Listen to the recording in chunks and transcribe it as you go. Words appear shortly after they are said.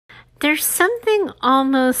There's something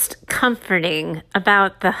almost comforting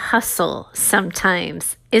about the hustle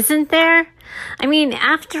sometimes, isn't there? I mean,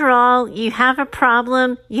 after all, you have a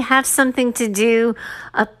problem, you have something to do,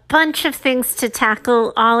 a bunch of things to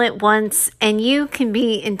tackle all at once, and you can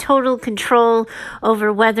be in total control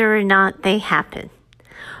over whether or not they happen.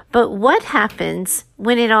 But what happens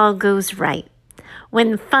when it all goes right?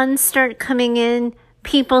 When funds start coming in,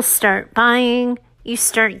 people start buying, you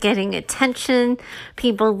start getting attention,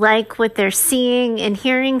 people like what they're seeing and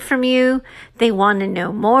hearing from you, they want to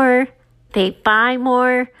know more, they buy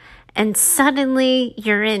more, and suddenly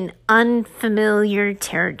you're in unfamiliar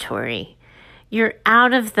territory. You're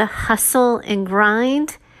out of the hustle and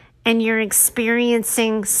grind, and you're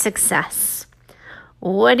experiencing success.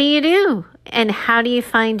 What do you do, and how do you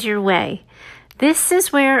find your way? This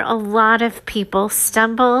is where a lot of people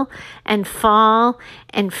stumble and fall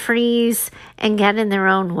and freeze and get in their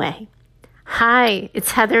own way. Hi, it's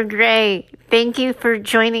Heather Gray. Thank you for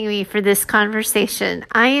joining me for this conversation.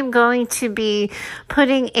 I am going to be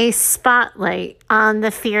putting a spotlight on the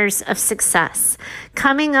fears of success.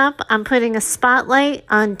 Coming up, I'm putting a spotlight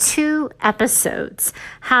on 2 episodes,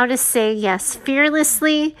 How to Say Yes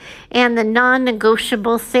Fearlessly and the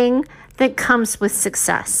non-negotiable thing that comes with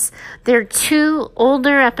success. They're 2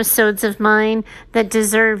 older episodes of mine that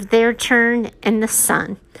deserve their turn in the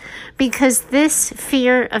sun. Because this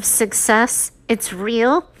fear of success, it's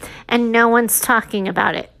real and no one's talking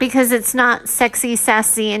about it because it's not sexy,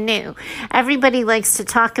 sassy, and new. Everybody likes to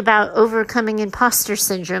talk about overcoming imposter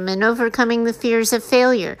syndrome and overcoming the fears of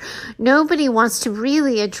failure. Nobody wants to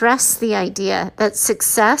really address the idea that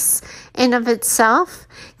success in of itself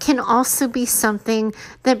can also be something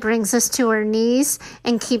that brings us to our knees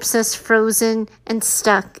and keeps us frozen and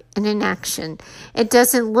stuck in inaction. It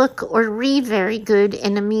doesn't look or read very good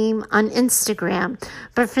in a meme on Instagram,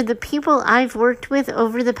 but for the people I've worked with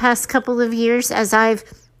over the past couple of years, as I've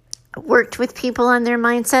worked with people on their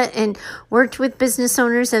mindset and worked with business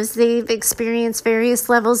owners as they've experienced various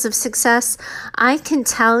levels of success, I can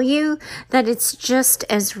tell you that it's just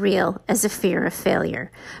as real as a fear of failure.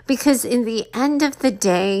 Because in the end of the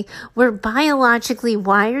day, we're biologically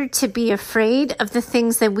wired to be afraid of the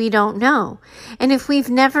things that we don't know. And if we've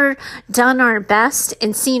never done our best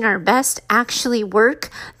and seen our best actually work,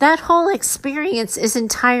 that whole experience is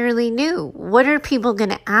entirely new. What are people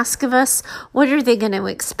going to ask of us? What are they going to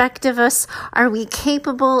expect of us? Are we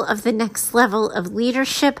capable of the next level of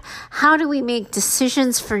leadership? How do we make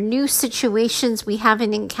decisions for new situations we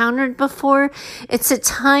haven't encountered before? It's a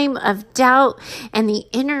time of doubt, and the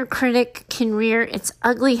inner critic can rear its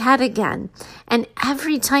ugly head again. And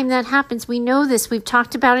every time that happens, we know this, we've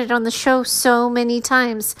talked about it on the show so many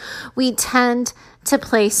times, we tend to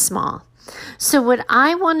play small. So what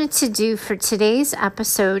I wanted to do for today's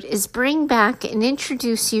episode is bring back and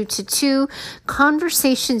introduce you to 2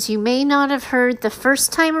 conversations you may not have heard the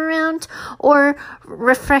first time around, or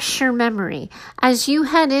refresh your memory. As you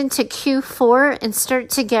head into Q4 and start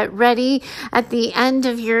to get ready at the end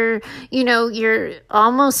of we're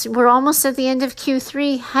almost at the end of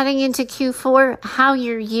Q3, heading into Q4, how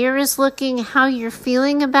your year is looking, how you're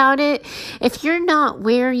feeling about it. If you're not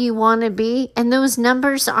where you want to be and those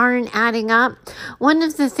numbers aren't adding up, one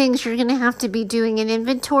of the things you're going to have to be doing an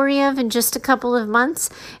inventory of in just a couple of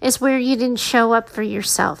months is where you didn't show up for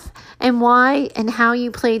yourself and why and how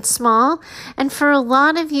you played small. And for a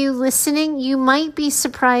lot of you listening, you might be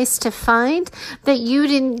surprised to find that you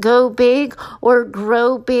didn't go big or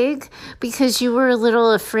grow big because you were a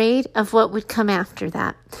little afraid of what would come after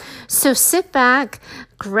that. So sit back,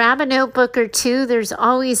 grab a notebook or 2. There's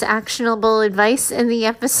always actionable advice in the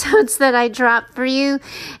episodes that I drop for you,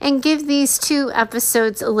 and give these 2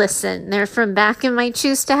 episodes a listen. They're from back in my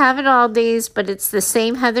Choose to Have It All days, but it's the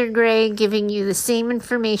same Heather Gray giving you the same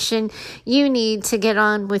information you need to get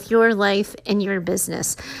on with your life and your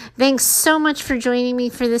business. Thanks so much for joining me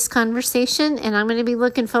for this conversation, and I'm going to be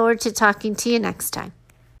looking forward to talking to you next time.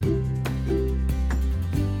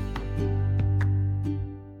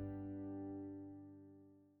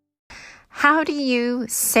 How do you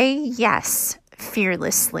say yes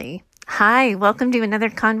fearlessly? Hi, welcome to another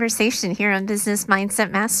conversation here on Business Mindset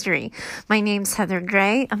Mastery. My name's Heather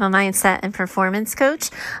Gray. I'm a mindset and performance coach.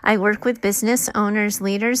 I work with business owners,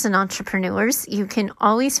 leaders, and entrepreneurs. You can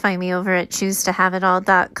always find me over at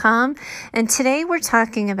choosetohaveitall.com. And today we're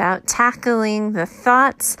talking about tackling the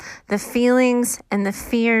thoughts, the feelings, and the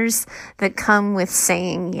fears that come with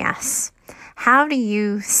saying yes. How do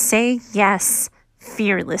you say yes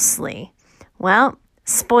fearlessly? Well,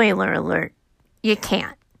 spoiler alert, you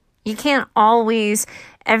can't. You can't always,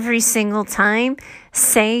 every single time,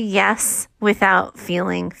 say yes without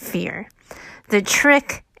feeling fear. The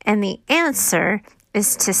trick And the answer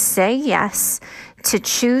is to say yes, to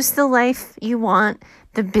choose the life you want,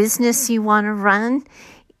 the business you want to run,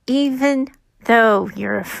 even though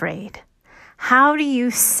you're afraid. How do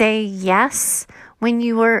you say yes when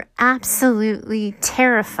you are absolutely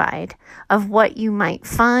terrified of what you might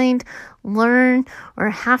find, learn, or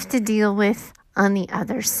have to deal with on the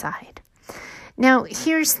other side? Now,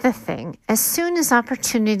 here's the thing. As soon as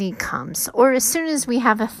opportunity comes, or as soon as we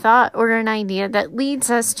have a thought or an idea that leads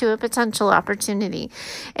us to a potential opportunity,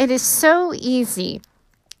 it is so easy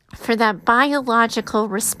for that biological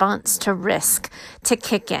response to risk to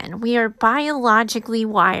kick in. We are biologically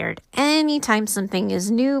wired. Anytime something is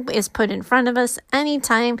new is put in front of us,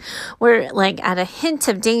 anytime we're like at a hint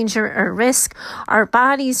of danger or risk, our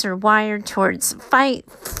bodies are wired towards fight,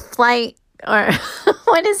 flight, or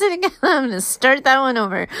what is it again? I'm going to start that one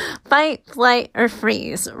over. Fight, flight, or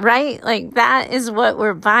freeze, right? Like that is what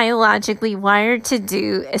we're biologically wired to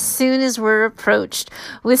do as soon as we're approached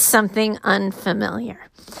with something unfamiliar.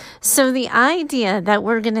 So the idea that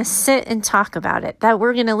we're going to sit and talk about it, that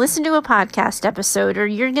we're going to listen to a podcast episode, or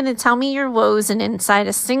you're going to tell me your woes, and inside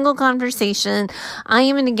a single conversation, I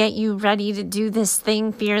am going to get you ready to do this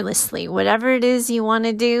thing fearlessly. Whatever it is you want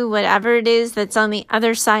to do, whatever it is that's on the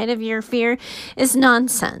other side of your fear is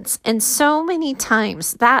nonsense. And so many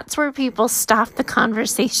times that's where people stop the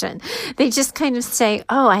conversation. They just kind of say,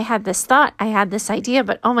 oh, I had this thought, I had this idea,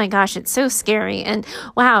 but oh my gosh, it's so scary. And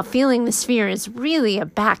wow, feeling this fear is really a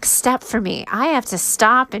back step for me. I have to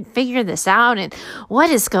stop and figure this out. And what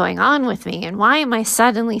is going on with me? And why am I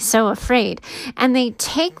suddenly so afraid? And they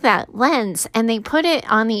take that lens and they put it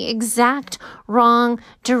on the exact wrong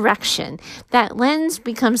direction. That lens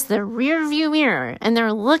becomes the rear view mirror, and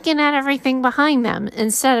they're looking at everything behind them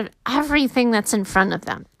instead of everything that's in front of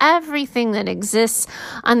them, everything that exists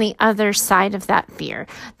on the other side of that fear.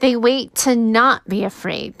 They wait to not be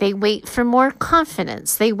afraid. They wait for more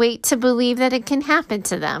confidence. They wait to believe that it can happen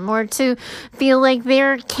to them, or to feel like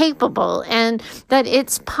they're capable and that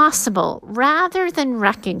it's possible, rather than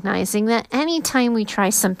recognizing that anytime we try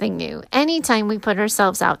something new, anytime we put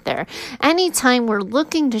ourselves out there, anytime we're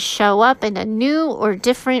looking to show up in a new or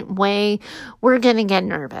different way, we're going to get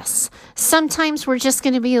nervous. Sometimes we're just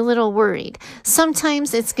going to be a little worried.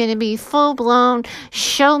 Sometimes it's going to be full blown,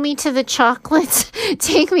 show me to the chocolates,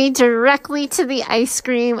 take me directly to the ice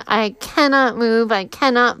cream. I cannot move. I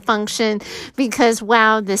cannot function because,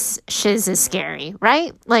 wow, this shiz is scary,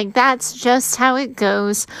 right? Like that's just how it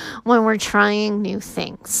goes when we're trying new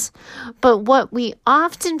things. But what we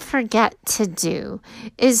often forget to do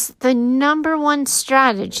is the number one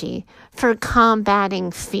strategy for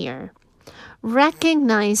combating fear.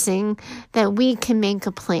 Recognizing that we can make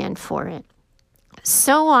a plan for it.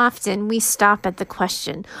 So often we stop at the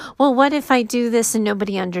question, well, what if I do this and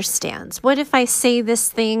nobody understands? What if I say this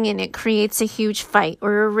thing and it creates a huge fight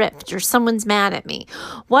or a rift or someone's mad at me?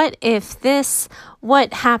 What if this?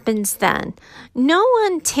 What happens then? No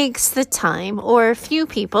one takes the time, or a few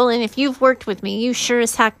people, and if you've worked with me, you sure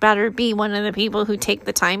as heck better be one of the people who take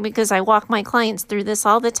the time, because I walk my clients through this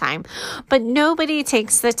all the time. But nobody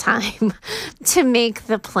takes the time to make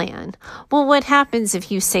the plan. Well, what happens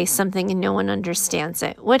if you say something and no one understands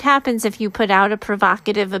it? What happens if you put out a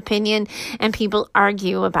provocative opinion and people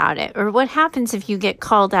argue about it? Or what happens if you get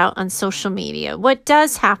called out on social media? What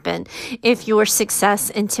does happen if your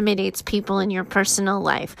success intimidates people in your personal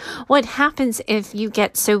life? What happens if you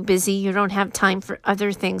get so busy you don't have time for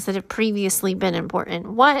other things that have previously been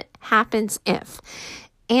important? What happens if?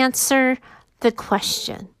 Answer the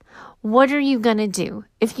question. What are you going to do?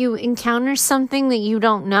 If you encounter something that you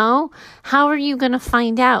don't know, how are you going to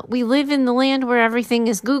find out? We live in the land where everything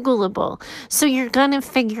is Googleable, so you're going to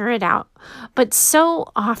figure it out. But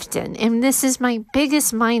so often, and this is my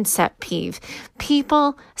biggest mindset peeve,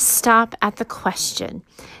 people stop at the question.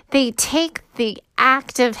 They take the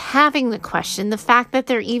act of having the question, the fact that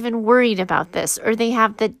they're even worried about this, or they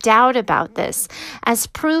have the doubt about this, as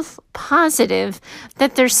proof positive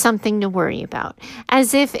that there's something to worry about.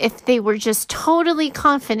 As if they were just totally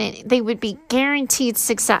confident, they would be guaranteed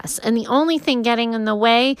success. And the only thing getting in the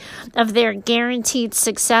way of their guaranteed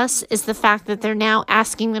success is the fact that they're now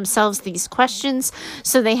asking themselves these questions,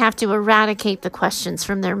 so they have to eradicate the questions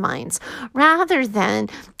from their minds, rather than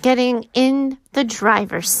getting in the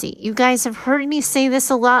driver's seat. You guys have heard me say this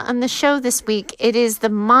a lot on the show this week. It is the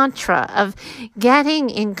mantra of getting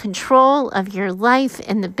in control of your life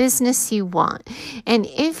and the business you want. And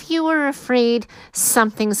if you are afraid,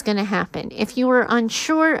 something's going to happen. If you are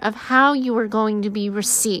unsure of how you are going to be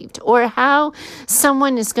received or how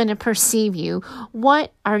someone is going to perceive you,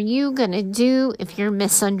 what are you going to do if you're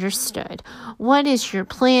misunderstood? What is your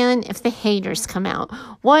plan if the haters come out?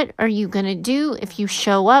 What are you going to do if you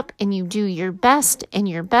show up and you do your best and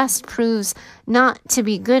your best proves not to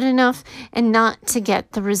be good enough and not to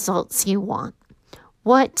get the results you want?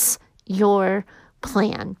 What's your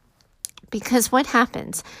plan? Because what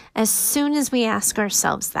happens as soon as we ask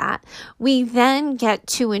ourselves that, we then get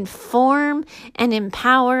to inform and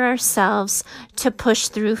empower ourselves to push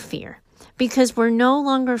through fear. Because we're no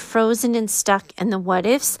longer frozen and stuck in the what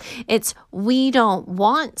ifs. It's we don't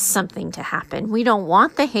want something to happen. We don't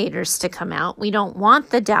want the haters to come out. We don't want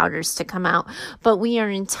the doubters to come out. But we are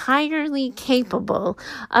entirely capable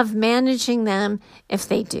of managing them if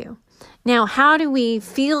they do. Now, how do we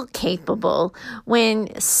feel capable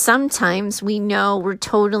when sometimes we know we're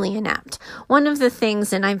totally inept? One of the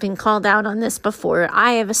things, and I've been called out on this before,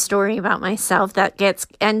 I have a story about myself that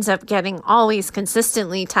ends up getting always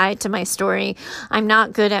consistently tied to my story. I'm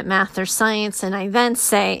not good at math or science, and I then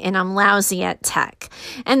say, and I'm lousy at tech.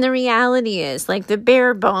 And the reality is, like the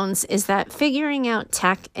bare bones, is that figuring out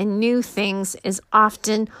tech and new things is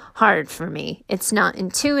often hard for me. It's not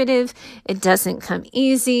intuitive. It doesn't come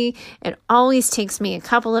easy. It always takes me a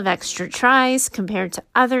couple of extra tries compared to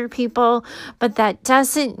other people, but that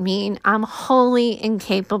doesn't mean I'm wholly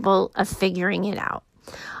incapable of figuring it out.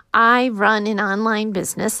 I run an online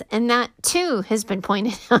business, and that too has been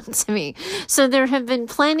pointed out to me. So there have been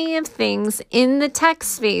plenty of things in the tech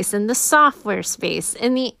space, in the software space,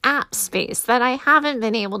 in the app space that I haven't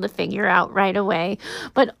been able to figure out right away,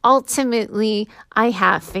 but ultimately I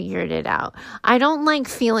have figured it out. I don't like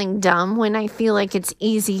feeling dumb when I feel like it's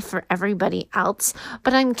easy for everybody else,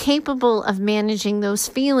 but I'm capable of managing those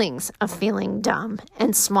feelings of feeling dumb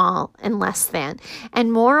and small and less than.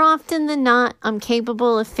 And more often than not, I'm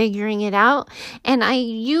capable of figuring it out. And I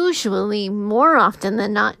usually, more often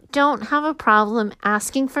than not, don't have a problem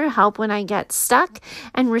asking for help when I get stuck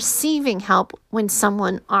and receiving help when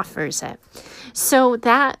someone offers it. So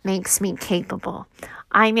that makes me capable.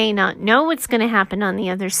 I may not know what's going to happen on the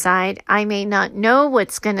other side. I may not know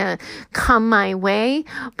what's going to come my way,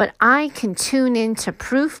 but I can tune into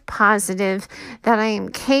proof positive that I am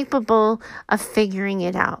capable of figuring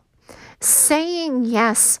it out. Saying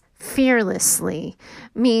yes fearlessly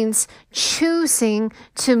means choosing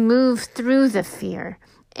to move through the fear.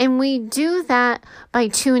 And we do that by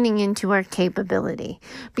tuning into our capability,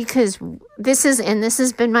 because this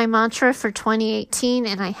has been my mantra for 2018,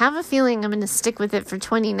 and I have a feeling I'm going to stick with it for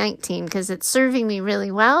 2019 because it's serving me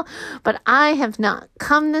really well, but I have not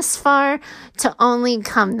come this far to only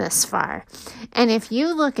come this far. And if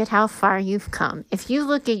you look at how far you've come, if you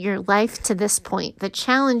look at your life to this point, the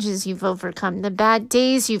challenges you've overcome, the bad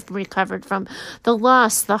days you've recovered from, the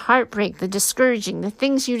loss, the heartbreak, the discouraging, the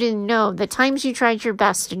things you didn't know, the times you tried your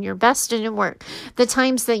best and your best didn't work, the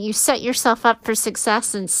times that you set yourself up for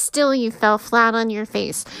success and still you fell flat on your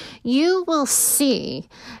face, you will see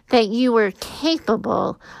that you are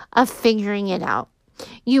capable of figuring it out.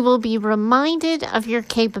 You will be reminded of your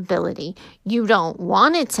capability. You don't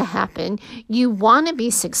want it to happen. You want to be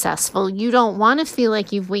successful. You don't want to feel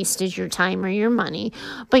like you've wasted your time or your money,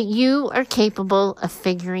 but you are capable of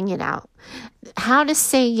figuring it out. How to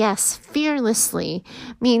say yes fearlessly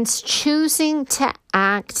means choosing to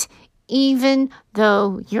act even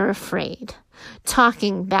though you're afraid.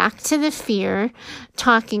 Talking back to the fear,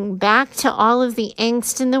 talking back to all of the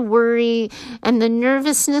angst and the worry and the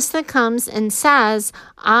nervousness that comes and says,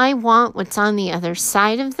 I want what's on the other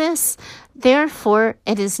side of this. Therefore,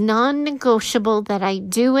 it is non-negotiable that I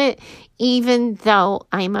do it even though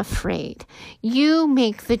I'm afraid. You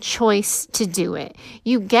make the choice to do it.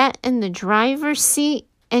 You get in the driver's seat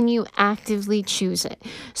and you actively choose it.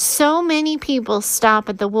 So many people stop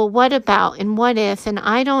at the, well, what about, and what if, and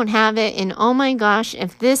I don't have it, and oh my gosh,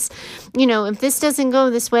 if this doesn't go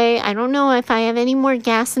this way, I don't know if I have any more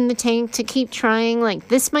gas in the tank to keep trying, like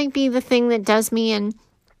this might be the thing that does me in.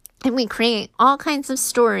 And we create all kinds of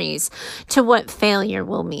stories to what failure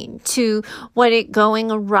will mean, to what it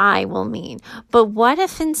going awry will mean. But what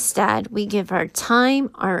if instead we give our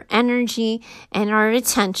time, our energy, and our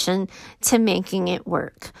attention to making it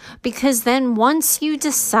work? Because then once you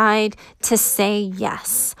decide to say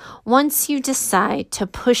yes, once you decide to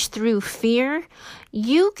push through fear,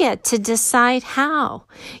 You get to decide how.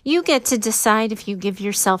 You get to decide if you give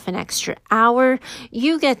yourself an extra hour.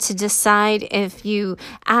 You get to decide if you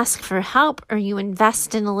ask for help or you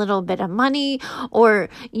invest in a little bit of money, or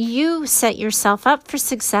you set yourself up for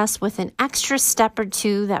success with an extra step or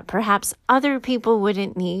two that perhaps other people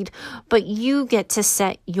wouldn't need, but you get to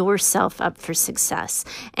set yourself up for success.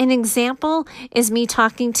 An example is me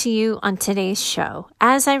talking to you on today's show.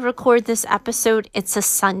 As I record this episode, it's a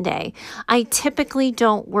Sunday. I typically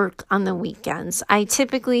don't work on the weekends. I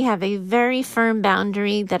typically have a very firm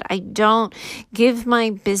boundary that I don't give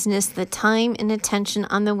my business the time and attention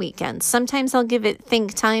on the weekends. Sometimes I'll give it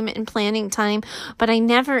think time and planning time, but I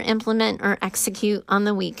never implement or execute on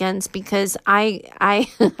the weekends because I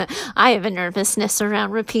have a nervousness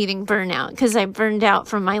around repeating burnout because I burned out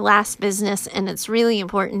from my last business, and it's really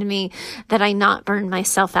important to me that I not burn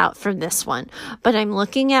myself out for this one. But I'm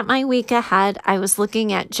looking at my week ahead. I was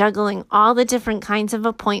looking at juggling all the different kinds of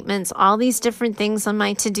appointments, all these different things on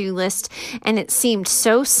my to-do list, and it seemed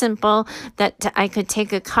so simple that I could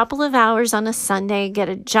take a couple of hours on a Sunday, get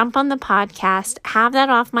a jump on the podcast, have that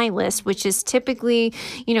off my list, which is typically,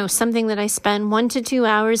 something that I spend 1 to 2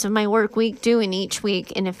 hours of my work week doing each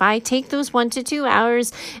week. And if I take those 1 to 2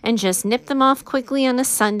 hours and just nip them off quickly on a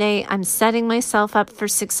Sunday, I'm setting myself up for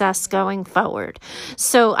success going forward.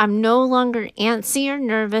 So I'm no longer antsy or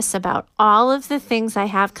nervous about all of the things I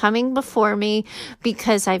have coming before me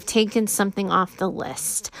because I've taken something off the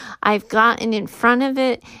list. I've gotten in front of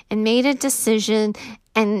it and made a decision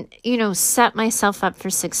and, set myself up for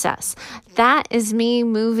success. That is me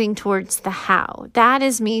moving towards the how. That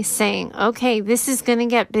is me saying, okay, this is going to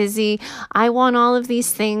get busy. I want all of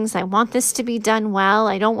these things. I want this to be done well.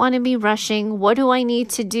 I don't want to be rushing. What do I need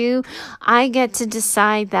to do? I get to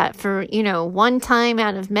decide that for, one time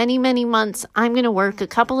out of many, many months, I'm going to work a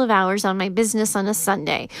couple of hours on my business on a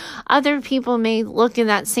Sunday. Other people may look in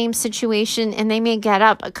that same situation and they may get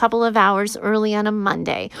up a couple of hours early on a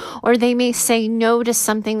Monday, or they may say no to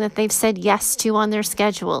something that they've said yes to on their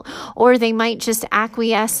schedule, or they might just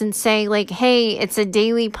acquiesce and say hey, it's a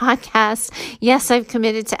daily podcast. Yes, I've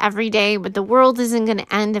committed to every day, but the world isn't going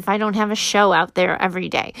to end if I don't have a show out there every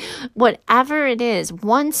day. Whatever it is,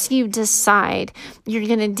 once you decide you're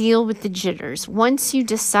going to deal with the jitters, once you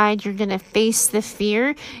decide you're going to face the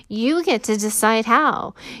fear, you get to decide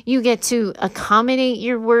how. You get to accommodate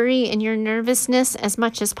your worry and your nervousness as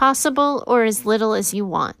much as possible or as little as you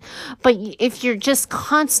want. But if you're just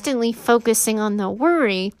constantly focusing on the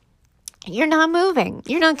worry, you're not moving.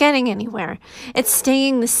 You're not getting anywhere. It's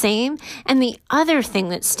staying the same. And the other thing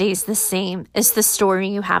that stays the same is the story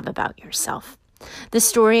you have about yourself. The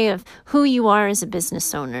story of who you are as a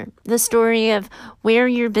business owner, the story of where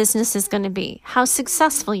your business is going to be, how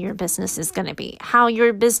successful your business is going to be, how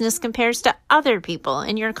your business compares to other people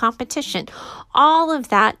and your competition. All of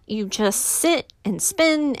that, you just sit and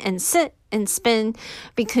spin and sit and spin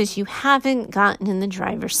because you haven't gotten in the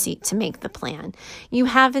driver's seat to make the plan. You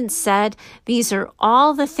haven't said, these are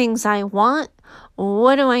all the things I want.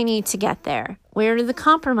 What do I need to get there? Where are the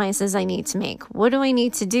compromises I need to make? What do I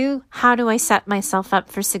need to do? How do I set myself up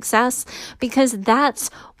for success? Because that's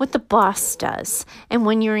what the boss does. And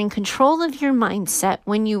when you're in control of your mindset,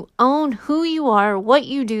 when you own who you are, what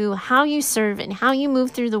you do, how you serve, and how you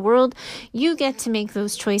move through the world, you get to make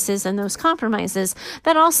those choices and those compromises.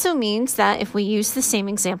 That also means that if we use the same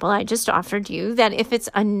example I just offered you, that if it's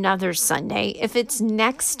another Sunday, if it's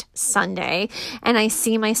next Sunday, and I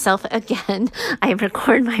see myself again, I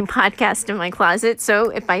record my podcast in my closet. So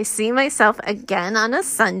if I see myself again on a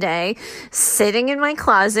Sunday sitting in my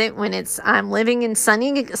closet when I'm living in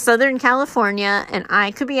sunny Southern California and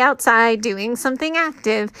I could be outside doing something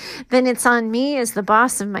active, then it's on me as the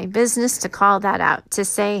boss of my business to call that out, to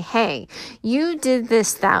say, hey, you did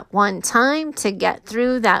this that one time to get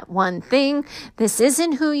through that one thing. This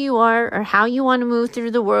isn't who you are or how you want to move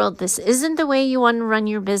through the world. This isn't the way you want to run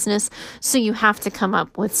your business. So you have to come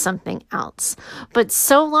up with something else. But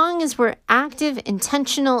so long as we're active,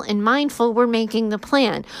 intentional, and mindful, we're making the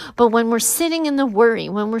plan. But when we're sitting in the worry,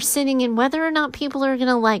 when we're sitting in whether or not people are going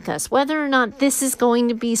to like us, whether or not this is going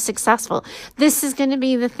to be successful, this is going to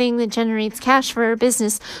be the thing that generates cash for our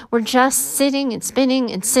business, we're just sitting and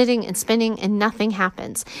spinning and sitting and spinning and nothing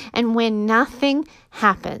happens. And when nothing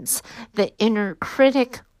happens, the inner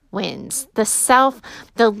critic wins.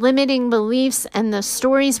 The limiting beliefs and the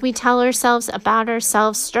stories we tell ourselves about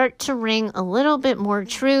ourselves start to ring a little bit more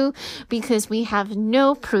true because we have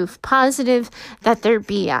no proof positive that they're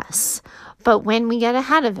BS. But when we get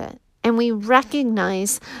ahead of it and we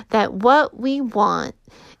recognize that what we want,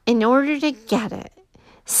 in order to get it,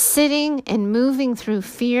 sitting and moving through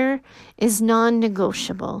fear is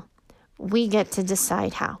non-negotiable. we get to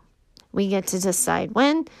decide how. We get to decide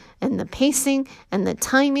when, and the pacing and the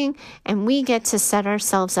timing, and we get to set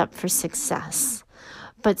ourselves up for success.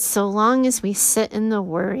 But so long as we sit in the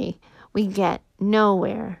worry, we get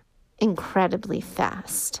nowhere incredibly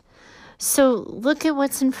fast. So look at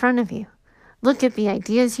what's in front of you. Look at the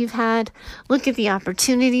ideas you've had. Look at the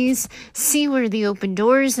opportunities. See where the open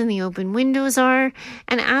doors and the open windows are,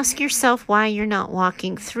 and ask yourself why you're not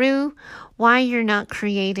walking through, why you're not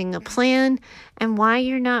creating a plan, and why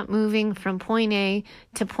you're not moving from point A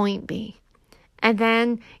to point B. And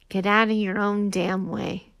then get out of your own damn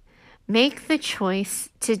way. Make the choice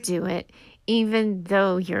to do it, even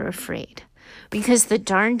though you're afraid. Because the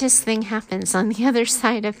darndest thing happens on the other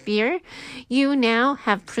side of fear. You now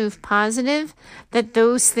have proof positive that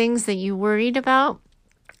those things that you worried about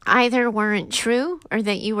either weren't true or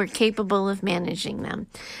that you were capable of managing them.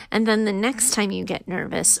 And then the next time you get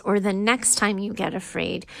nervous or the next time you get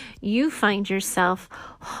afraid, you find yourself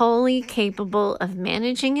wholly capable of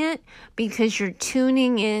managing it because you're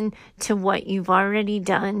tuning in to what you've already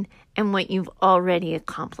done and what you've already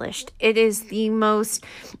accomplished. It is the most,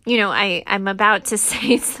 I'm about to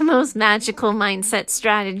say it's the most magical mindset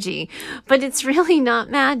strategy, but it's really not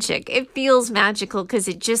magic. It feels magical because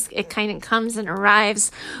it kind of comes and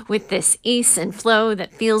arrives with this ease and flow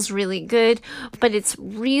that feels really good, but it's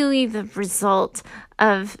really the result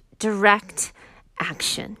of direct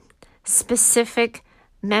action, specific,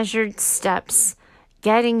 measured steps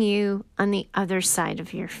getting you on the other side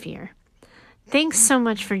of your fear. Thanks so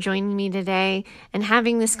much for joining me today and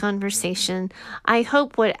having this conversation. I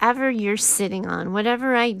hope whatever you're sitting on,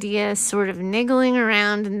 whatever idea sort of niggling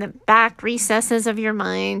around in the back recesses of your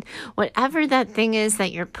mind, whatever that thing is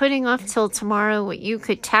that you're putting off till tomorrow, what you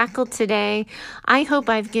could tackle today, I hope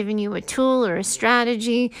I've given you a tool or a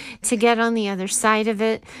strategy to get on the other side of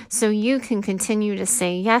it so you can continue to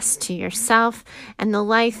say yes to yourself and the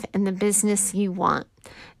life and the business you want.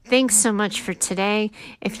 Thanks so much for today.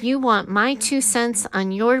 If you want my 2 cents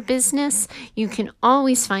on your business, you can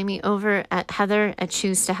always find me over at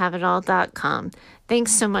heather@choosetohaveitall.com.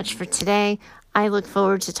 Thanks so much for today. I look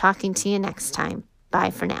forward to talking to you next time. Bye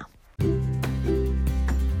for now.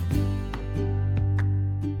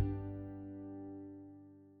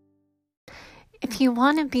 If you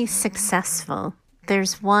want to be successful,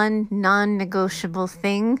 there's one non-negotiable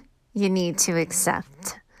thing you need to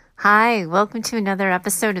accept. Hi, welcome to another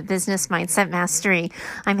episode of Business Mindset Mastery.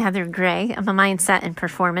 I'm Heather Gray. I'm a mindset and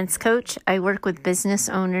performance coach. I work with business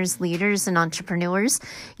owners, leaders, and entrepreneurs.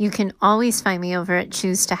 You can always find me over at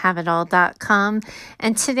choosetohaveitall.com.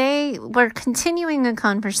 And today we're continuing a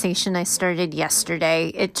conversation I started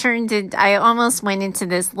yesterday. I almost went into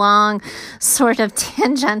this long sort of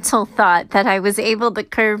tangential thought that I was able to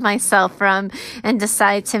curve myself from and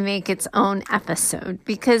decide to make its own episode.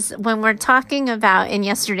 Because when we're talking about, in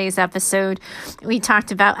yesterday's episode, we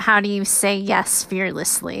talked about how do you say yes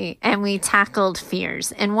fearlessly, and we tackled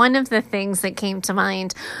fears. And one of the things that came to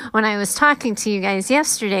mind when I was talking to you guys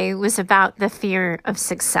yesterday was about the fear of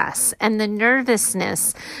success and the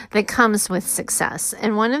nervousness that comes with success.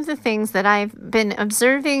 And one of the things that I've been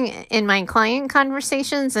observing in my client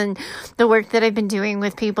conversations and the work that I've been doing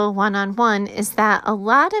with people one-on-one is that a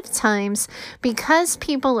lot of times, because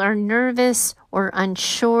people are nervous or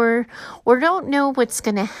unsure or don't know what's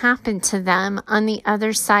going to happen to them on the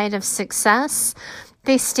other side of success,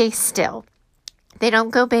 they stay still. They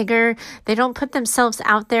don't go bigger. They don't put themselves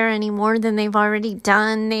out there any more than they've already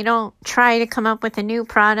done. They don't try to come up with a new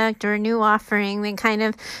product or a new offering. They kind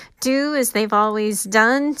of do as they've always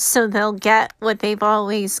done, so they'll get what they've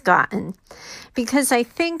always gotten. Because I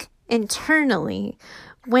think internally,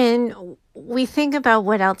 when we think about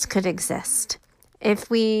what else could exist, if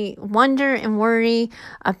we wonder and worry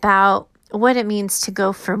about what it means to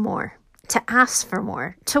go for more, to ask for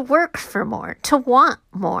more, to work for more, to want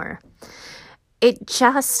more, it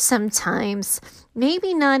just sometimes,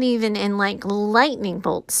 maybe not even in like lightning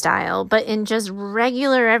bolt style, but in just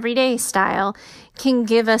regular everyday style, can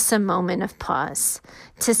give us a moment of pause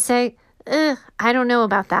to say, I don't know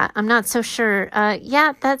about that. I'm not so sure.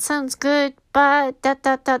 Yeah, that sounds good, but ...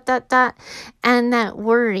 And that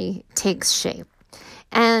worry takes shape.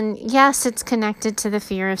 And yes, it's connected to the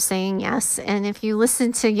fear of saying yes. And if you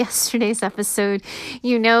listened to yesterday's episode,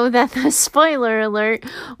 you know that the spoiler alert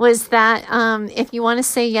was that if you want to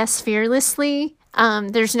say yes fearlessly,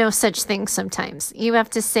 there's no such thing sometimes. You have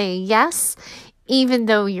to say yes, even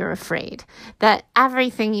though you're afraid, that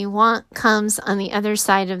everything you want comes on the other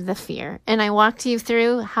side of the fear. And I walked you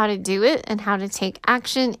through how to do it and how to take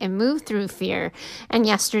action and move through fear in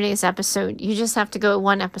yesterday's episode. You just have to go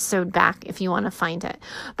one episode back if you want to find it.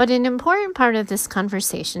 But an important part of this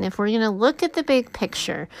conversation, if we're going to look at the big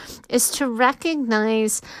picture, is to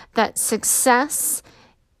recognize that success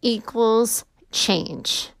equals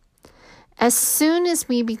change. As soon as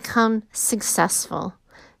we become successful,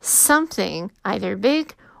 something, either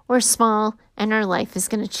big or small, in our life is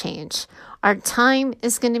going to change. Our time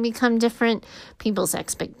is going to become different. People's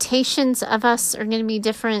expectations of us are going to be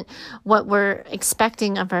different. What we're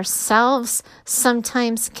expecting of ourselves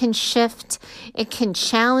sometimes can shift. It can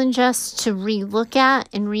challenge us to relook at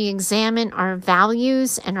and re-examine our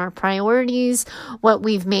values and our priorities, what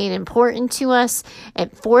we've made important to us.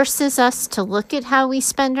 It forces us to look at how we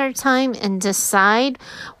spend our time and decide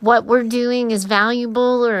what we're doing is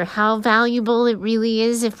valuable or how valuable it really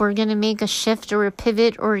is if we're going to make a shift or a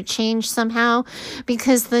pivot or a change somehow.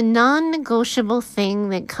 Because the non-negotiable thing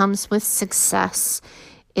that comes with success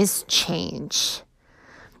is change.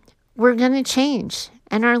 We're going to change,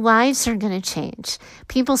 and our lives are going to change.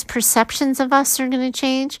 People's perceptions of us are going to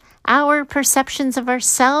change. Our perceptions of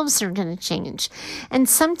ourselves are going to change. And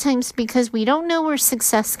sometimes because we don't know where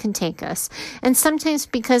success can take us, and sometimes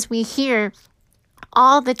because we hear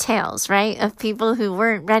all the tales, right, of people who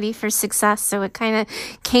weren't ready for success, so it kind of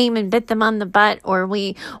came and bit them on the butt, or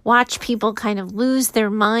we watch people kind of lose their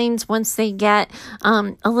minds once they get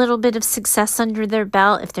a little bit of success under their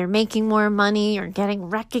belt, if they're making more money or getting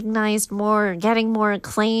recognized more or getting more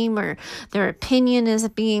acclaim or their opinion is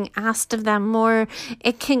being asked of them more.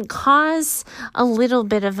 It can cause a little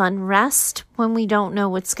bit of unrest when we don't know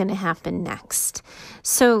what's going to happen next.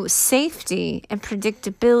 So safety and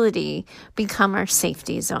predictability become our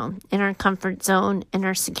safety zone, and our comfort zone, and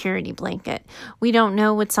our security blanket. We don't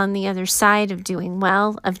know what's on the other side of doing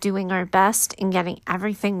well, of doing our best and getting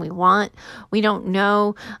everything we want. We don't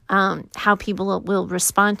know how people will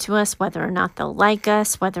respond to us, whether or not they'll like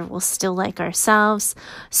us, whether we'll still like ourselves.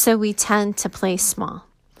 So we tend to play small.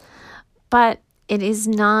 But it is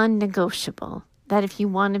non-negotiable that if you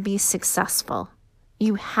want to be successful,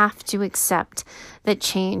 you have to accept that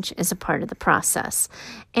change is a part of the process.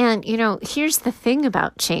 And, here's the thing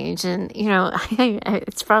about change. And,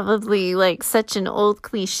 it's probably like such an old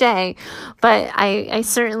cliche, but I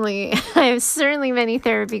have certainly many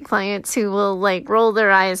therapy clients who will like roll their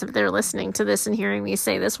eyes if they're listening to this and hearing me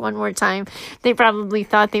say this one more time. They probably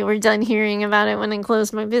thought they were done hearing about it when I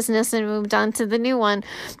closed my business and moved on to the new one.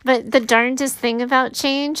 But the darndest thing about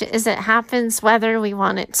change is it happens whether we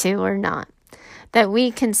want it to or not. That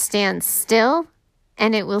we can stand still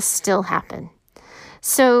and it will still happen.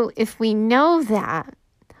 So if we know that,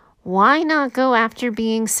 why not go after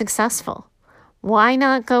being successful? Why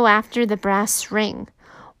not go after the brass ring?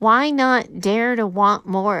 Why not dare to want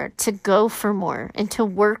more, to go for more, and to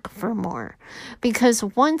work for more? Because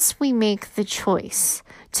once we make the choice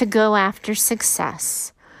to go after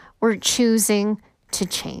success, we're choosing to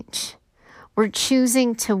change. We're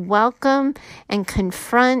choosing to welcome and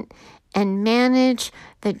confront and manage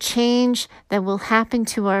the change that will happen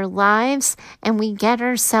to our lives, and we get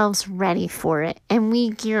ourselves ready for it, and we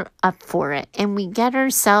gear up for it, and we get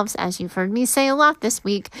ourselves, as you've heard me say a lot this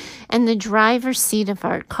week, in the driver's seat of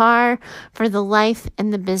our car for the life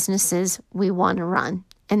and the businesses we want to run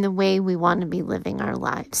and the way we want to be living our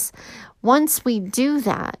lives. Once we do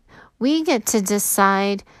that, we get to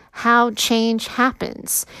decide how change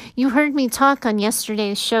happens. You heard me talk on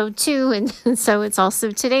yesterday's show too, and so it's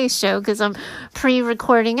also today's show because I'm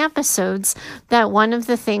pre-recording episodes, that one of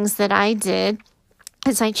the things that I did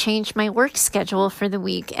is I changed my work schedule for the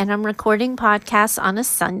week, and I'm recording podcasts on a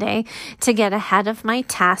Sunday to get ahead of my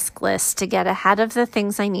task list, to get ahead of the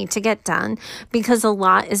things I need to get done, because a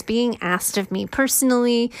lot is being asked of me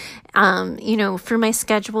personally, for my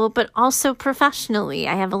schedule, but also professionally.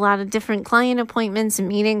 I have a lot of different client appointments and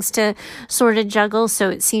meetings to sort of juggle, so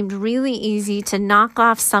it seemed really easy to knock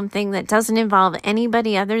off something that doesn't involve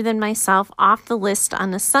anybody other than myself off the list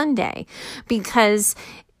on a Sunday, because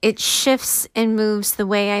it shifts and moves the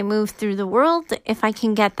way I move through the world if I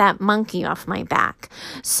can get that monkey off my back.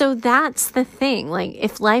 So that's the thing. Like,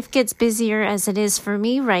 if life gets busier as it is for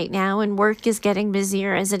me right now, and work is getting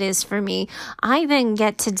busier as it is for me, I then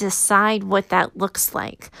get to decide what that looks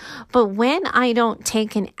like. But when I don't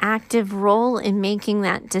take an active role in making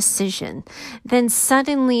that decision, then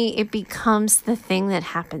suddenly it becomes the thing that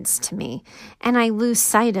happens to me, and I lose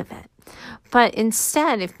sight of it. But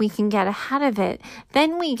instead, if we can get ahead of it,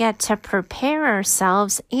 then we get to prepare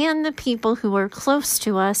ourselves and the people who are close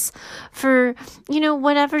to us for,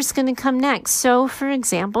 whatever's going to come next. So, for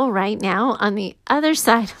example, right now on the other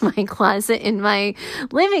side of my closet in my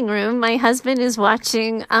living room, my husband is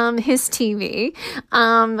watching his TV.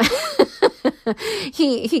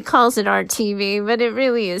 He calls it our TV, but it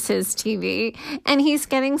really is his TV. And he's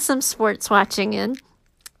getting some sports watching in.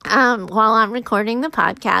 While I'm recording the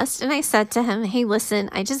podcast, and I said to him, hey, listen,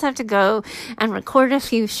 I just have to go and record a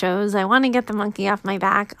few shows. I want to get the monkey off my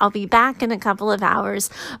back. I'll be back in a couple of hours,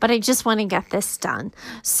 but I just want to get this done.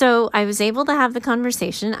 So I was able to have the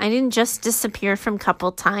conversation. I didn't just disappear from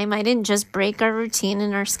couple time. I didn't just break our routine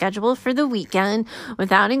and our schedule for the weekend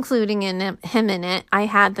without including him in it. I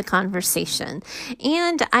had the conversation,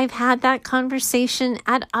 and I've had that conversation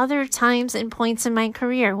at other times and points in my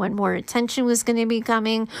career when more attention was going to be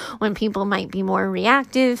coming, when people might be more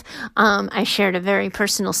reactive. I shared a very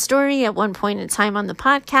personal story at one point in time on the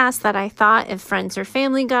podcast that I thought if friends or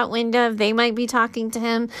family got wind of, they might be talking to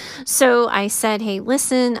him. So I said, hey,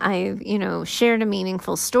 listen, I've, shared a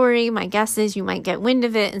meaningful story. My guess is you might get wind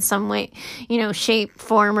of it in some way, shape,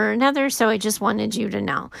 form, or another. So I just wanted you to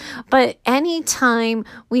know. But anytime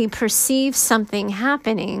we perceive something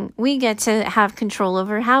happening, we get to have control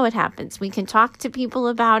over how it happens. We can talk to people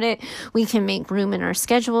about it. We can make room in our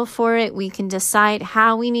schedule for it. We can decide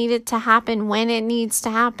how we need it to happen, when it needs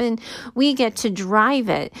to happen. We get to drive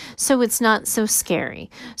it so it's not so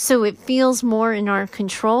scary. So it feels more in our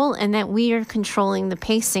control and that we are controlling the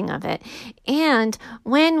pacing of it. And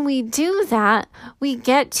when we do that, we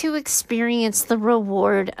get to experience the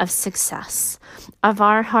reward of success, of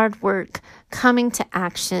our hard work coming to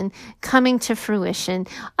action, coming to fruition,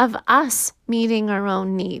 of us meeting our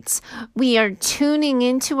own needs. We are tuning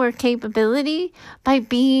into our capability by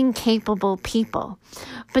being capable people.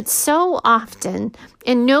 But so often,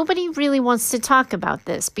 and nobody really wants to talk about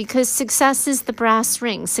this because success is the brass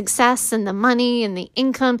ring. Success and the money and the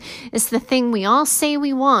income is the thing we all say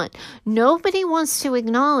we want. Nobody wants to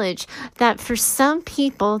acknowledge that for some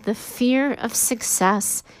people, the fear of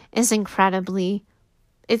success is incredibly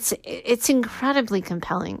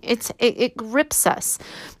compelling. It grips us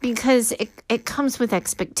because it comes with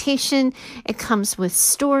expectation. It comes with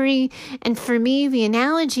story. And for me, the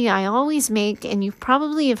analogy I always make, and you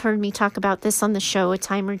probably have heard me talk about this on the show a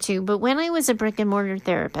time or two, but when I was a brick and mortar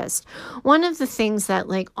therapist, one of the things that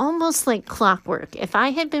almost like clockwork, if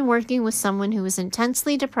I had been working with someone who was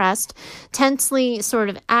intensely depressed, tensely sort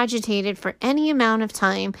of agitated for any amount of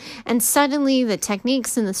time, and suddenly the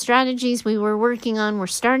techniques and the strategies we were working on were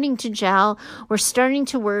starting to gel, were starting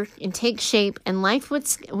to work and take shape, and life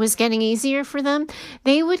was getting easier for them,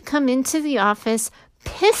 they would come into the office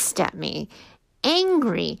pissed at me,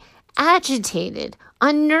 angry, agitated,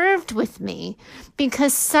 unnerved with me,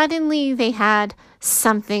 because suddenly they had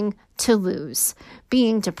something to lose.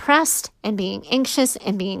 Being depressed and being anxious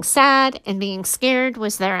and being sad and being scared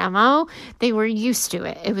was their MO. They were used to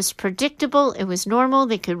it. It was predictable. It was normal.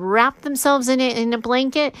 They could wrap themselves in it in a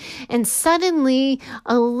blanket. And suddenly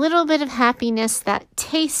a little bit of happiness, that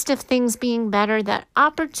taste of things being better, that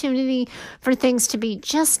opportunity for things to be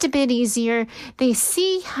just a bit easier. They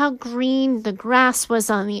see how green the grass was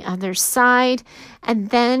on the other side, and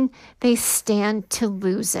then they stand to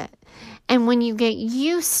lose it. And when you get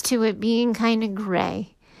used to it being kind of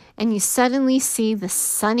gray and you suddenly see the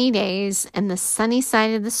sunny days and the sunny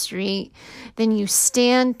side of the street, then you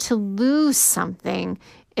stand to lose something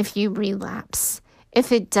if you relapse,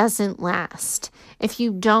 if it doesn't last, if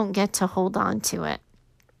you don't get to hold on to it.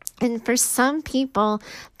 And for some people,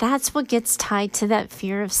 that's what gets tied to that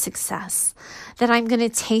fear of success, that I'm going to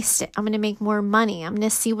taste it. I'm going to make more money. I'm going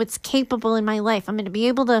to see what's capable in my life. I'm going to be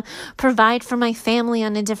able to provide for my family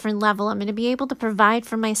on a different level. I'm going to be able to provide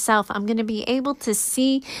for myself. I'm going to be able to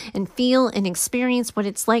see and feel and experience what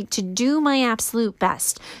it's like to do my absolute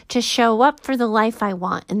best, to show up for the life I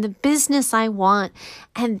want and the business I want.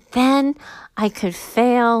 And then I could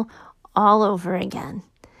fail all over again.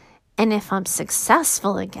 And if I'm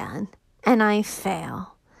successful again and I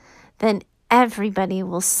fail, then everybody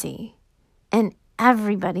will see and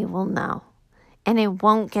everybody will know. And it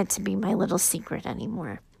won't get to be my little secret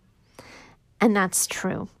anymore. And that's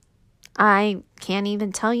true. I can't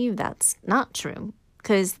even tell you that's not true,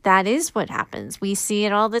 because that is what happens. We see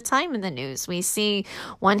it all the time in the news. We see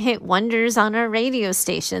one-hit wonders on our radio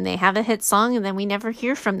station. They have a hit song and then we never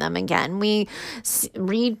hear from them again. We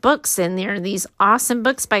read books and there are these awesome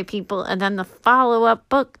books by people and then the follow-up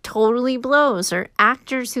book totally blows, or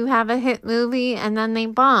actors who have a hit movie and then they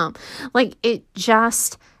bomb. It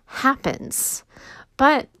just happens.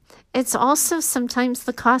 But It's also sometimes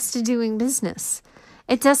the cost of doing business.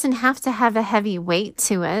 It doesn't have to have a heavy weight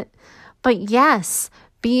to it. But yes,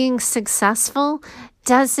 being successful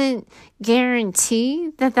doesn't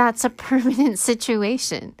guarantee that that's a permanent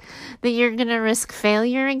situation, that you're going to risk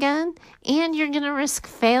failure again, and you're going to risk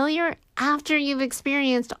failure after you've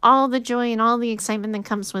experienced all the joy and all the excitement that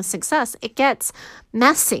comes with success. It gets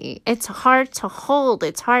messy. It's hard to hold.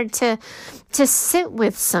 It's hard to sit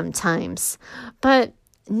with sometimes. But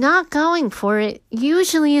not going for it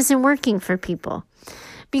usually isn't working for people.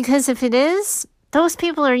 Because if it is, those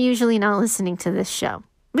people are usually not listening to this show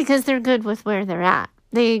because they're good with where they're at.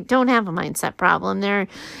 They don't have a mindset problem. They're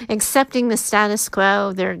accepting the status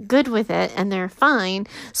quo. They're good with it and they're fine.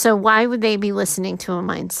 So why would they be listening to a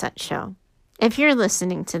mindset show? If you're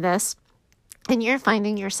listening to this and you're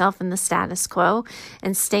finding yourself in the status quo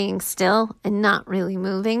and staying still and not really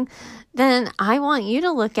moving, then I want you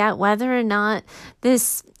to look at whether or not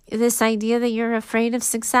this idea that you're afraid of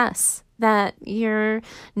success, that you're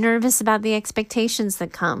nervous about the expectations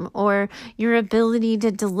that come, or your ability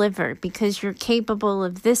to deliver because you're capable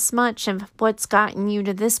of this much of what's gotten you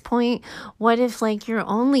to this point. What if you're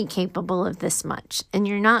only capable of this much and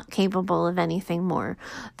you're not capable of anything more?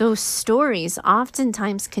 Those stories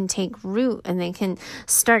oftentimes can take root and they can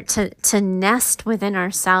start to nest within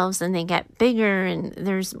ourselves, and they get bigger, and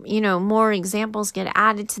there's, more examples get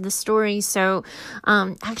added to the story. So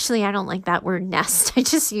actually, I don't like that word nest. I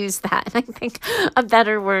just use that. I think a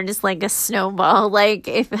better word is like a snowball.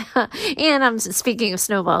 And I'm speaking of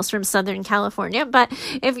snowballs from Southern California, but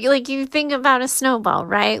if you think about a snowball,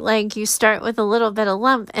 right? You start with a little bit of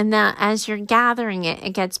lump, and that as you're gathering it, it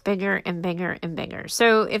gets bigger and bigger and bigger.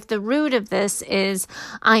 So if the root of this is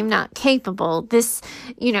I'm not capable, this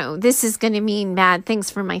is going to mean bad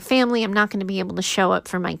things for my family. I'm not going to be able to show up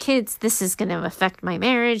for my kids. This is going to affect my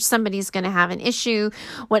marriage. Somebody's going to have an issue,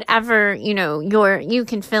 whatever, you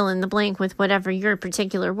can fill in the blank with whatever your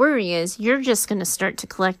particular worry is. You're just going to start to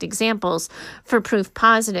collect examples for proof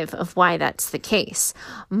positive of why that's the case.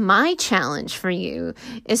 My challenge for you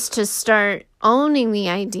is to start owning the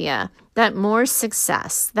idea that more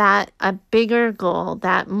success, that a bigger goal,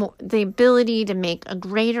 that the ability to make a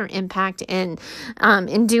greater impact in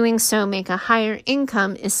doing so, make a higher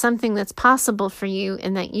income is something that's possible for you,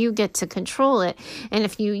 and that you get to control it. And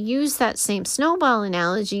if you use that same snowball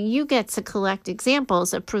analogy, you get to collect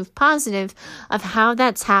examples of proof positive of how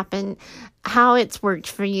that's happened, how it's worked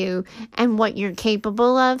for you, and what you're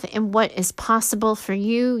capable of, and what is possible for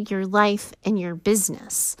you, your life, and your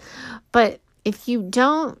business. But if you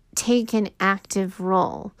don't take an active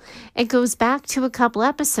role, it goes back to a couple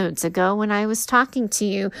episodes ago when I was talking to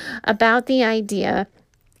you about the idea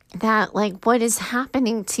that what is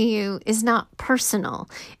happening to you is not personal.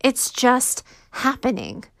 It's just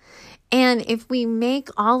happening. And if we make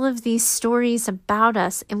all of these stories about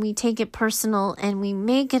us and we take it personal and we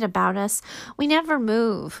make it about us, we never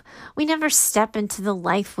move. We never step into the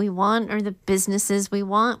life we want or the businesses we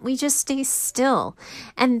want. We just stay still.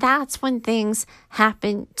 And that's when things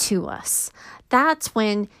happen to us. That's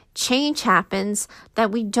when change happens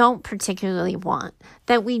that we don't particularly want,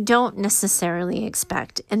 that we don't necessarily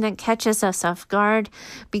expect, and that catches us off guard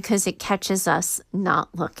because it catches us not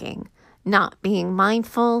looking, not being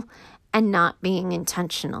mindful, and not being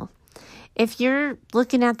intentional. If you're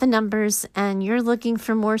looking at the numbers and you're looking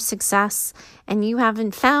for more success and you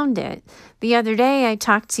haven't found it, the other day I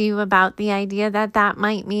talked to you about the idea that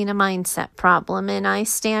might mean a mindset problem, and I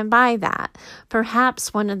stand by that.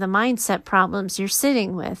 Perhaps one of the mindset problems you're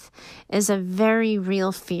sitting with is a very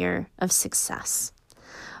real fear of success.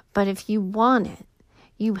 But if you want it,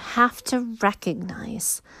 you have to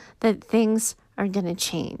recognize that things are going to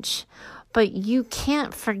change. But you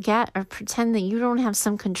can't forget or pretend that you don't have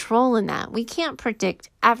some control in that. We can't predict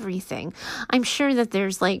everything. I'm sure that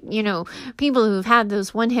there's people who've had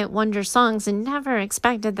those one-hit wonder songs and never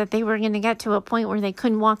expected that they were going to get to a point where they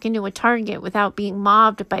couldn't walk into a Target without being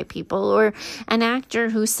mobbed by people, or an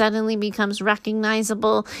actor who suddenly becomes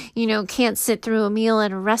recognizable, can't sit through a meal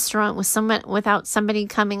at a restaurant without somebody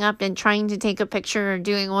coming up and trying to take a picture or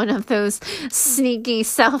doing one of those sneaky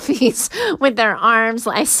selfies with their arms.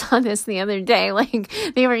 I saw this the other day.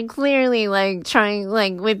 They were clearly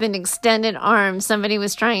trying, with an extended arm, somebody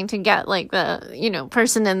was trying to get the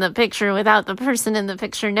person in the picture without the person in the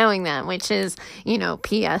picture knowing that, which is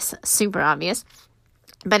PS, super obvious.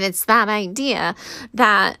 But it's that idea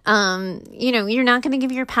that you're not going to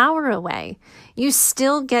give your power away. You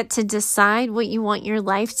still get to decide what you want your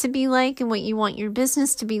life to be like and what you want your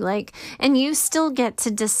business to be like. And you still get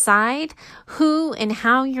to decide who and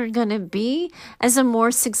how you're going to be as a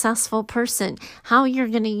more successful person, how you're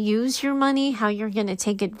going to use your money, how you're going to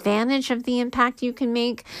take advantage of the impact you can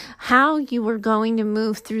make, how you are going to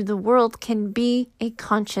move through the world can be a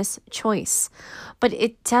conscious choice. But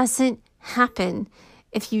it doesn't happen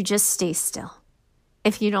if you just stay still,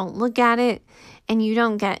 if you don't look at it and you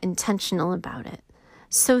don't get intentional about it.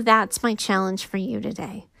 So that's my challenge for you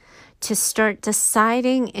today, to start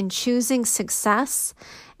deciding and choosing success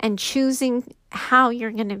and choosing how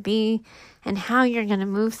you're going to be and how you're going to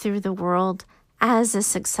move through the world as a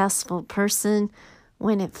successful person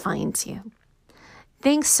when it finds you.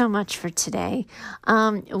 Thanks so much for today.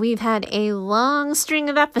 We've had a long string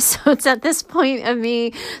of episodes at this point of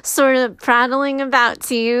me sort of prattling about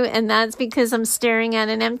to you, and that's because I'm staring at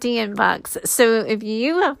an empty inbox. So if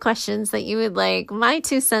you have questions that you would like my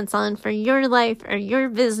 2 cents on for your life or your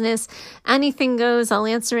business, anything goes. I'll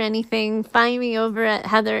answer anything. Find me over at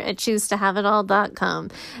heather@choosetohaveitall.com.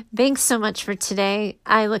 Thanks so much for today.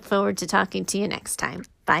 I look forward to talking to you next time.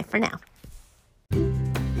 Bye for now.